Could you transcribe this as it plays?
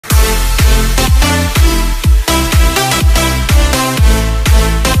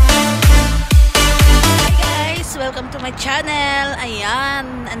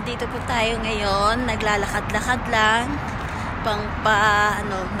nandito po tayo ngayon, naglalakad-lakad lang,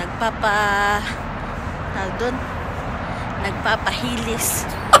 nagpapahilis,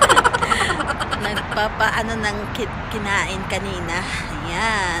 ng kinain kanina.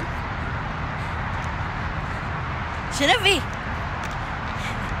 Ayan. Sinabi,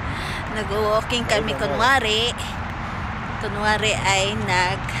 nag-walking kami, kunwari ay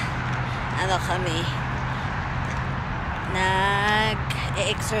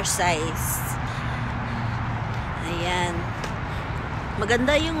nag-exercise. Ayan.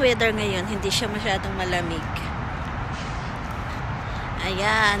 Maganda yung weather ngayon, hindi siya masyadong malamig.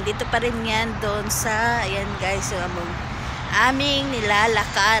 Ayan, dito pa rin yan doon sa, ayan guys, yung aming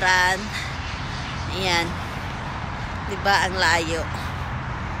nilalakaran. Ayan. Diba, ang layo.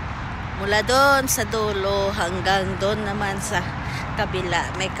 Mula doon sa dulo hanggang doon naman sa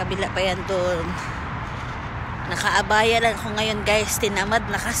kabila. May kabila pa yan doon. Nakaabaya lang ako ngayon guys. Tinamad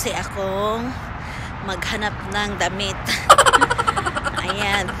na kasi akong maghanap ng damit.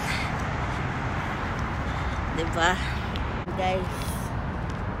 Ayan. Diba? Guys.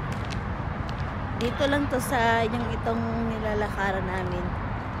 Dito lang to sa yung itong nilalakaran namin.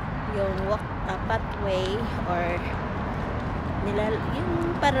 Yung pathway or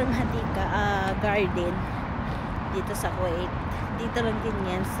yung parang hadika garden dito sa Kuwait. Dito lang din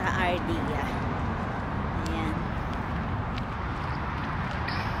yan sa Ardiya. Ayan.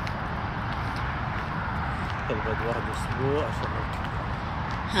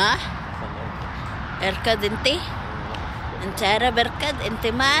 Ha? Erkad inti? Ancara berkad inti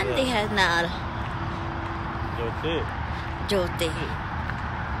man dihanal. Jote.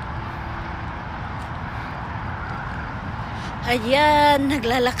 Ayan,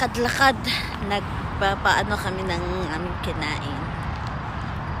 naglalakad-lakad. Nagpapaano kami ng aming kinain.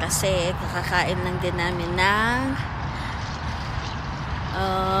 Kasi kakakain lang din namin ng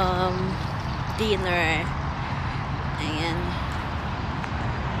dinner. Ayan.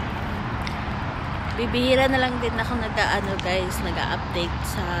 Bibihira na lang din ako nag-update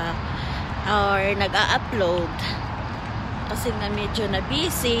sa or nag-upload. Kasi nga medyo na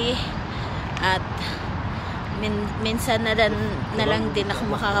busy at minsan na lang din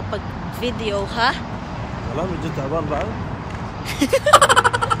ako makakapag-video, ha? Wala, medyo taban ba?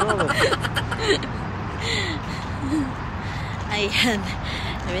 Ayan.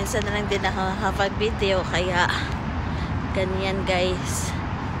 Minsan na lang din ako makakapag-video, kaya ganyan guys.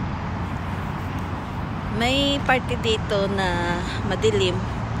 May party dito na madilim,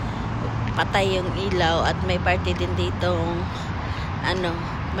 patay yung ilaw, at may party din dito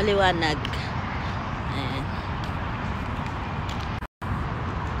maliwanag.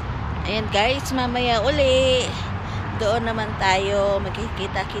 Ayan guys, mamaya uli doon naman tayo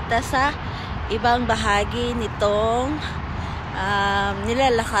magkikita-kita sa ibang bahagi nitong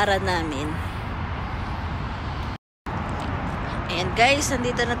nilalakaran namin. Ayan guys,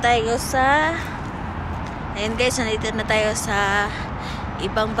 nandito na tayo sa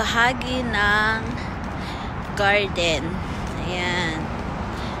ibang bahagi ng garden. Ayan.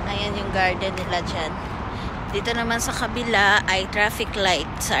 Ayan yung garden nila dyan. Dito naman sa kabila ay traffic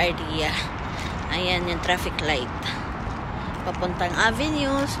light sa Ardiya. Ayan yung traffic light. Papuntang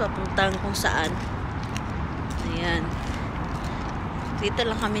avenues, papuntang kung saan. Ayan. Dito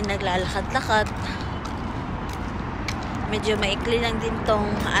lang kami naglalakad-lakad. Medyo maikli lang din tong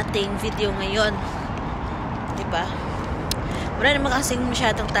ating video ngayon. Diba? Wala naman kasing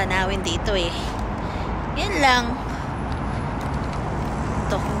masyadong tanawin dito eh. Yan lang.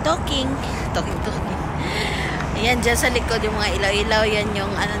 Talking. Ayan, dyan sa likod yung mga ilaw-ilaw, yan yung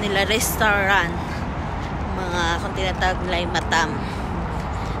nila restaurant. Kung tinatawag nila yung matam.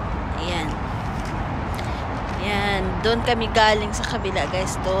 Ayan. Ayan, doon kami galing sa kabila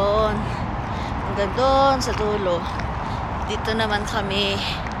guys, doon. Hanggang doon sa dulo. Dito naman kami,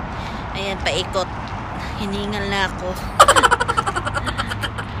 ayan, paikot. Hiningal na ako.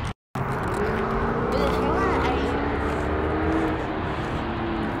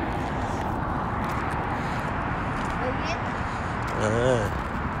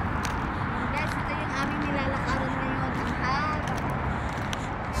 Guys, ito yung aming nilalakaran ngayon.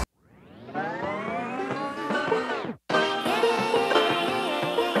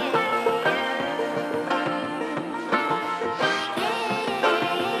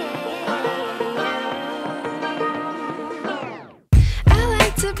 I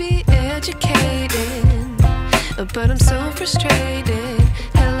like to be educated, but I'm so frustrated.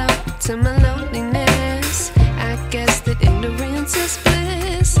 Hello to my loneliness. I guess that ignorance is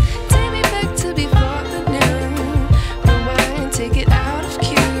bliss. Take me back to before the new. Rewind, take it out of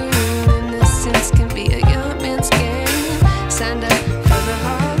cue. Innocence can be a young man's game. Signed up for the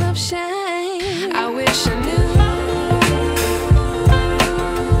hall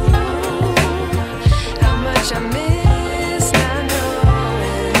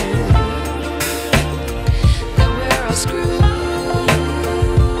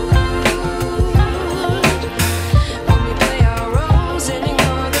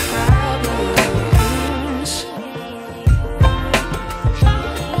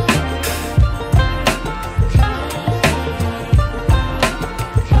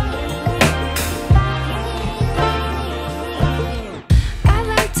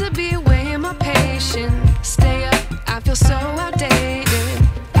to be weighing my patience. Stay up, I feel so outdated.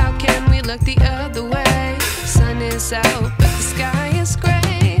 How can we look the other way? Sun is out, but the sky is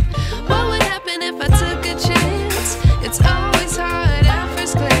gray. What would happen if I took a chance? It's always hard at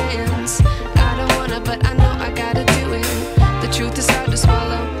first glance. I don't wanna, but I know I gotta do it. The truth is hard to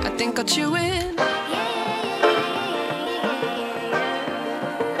swallow, I think I'll chew it.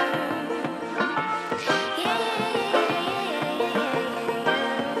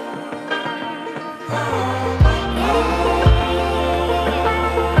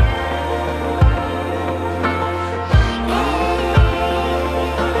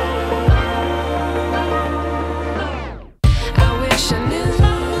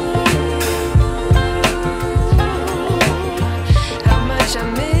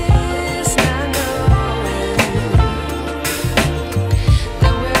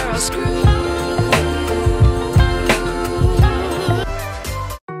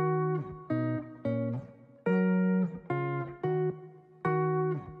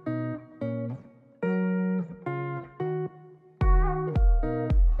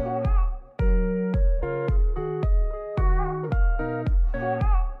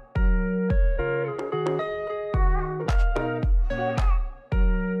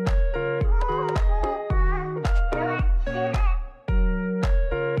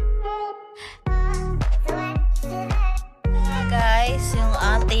 Yung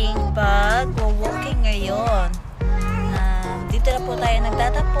ating walking ngayon. Dito na po tayo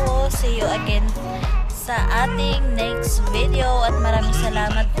nagtatapos. See you again sa ating next video at maraming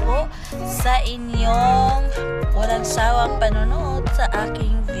salamat po sa inyong walang sawang panonood sa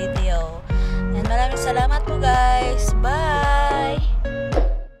aking video. And maraming salamat po guys. Bye!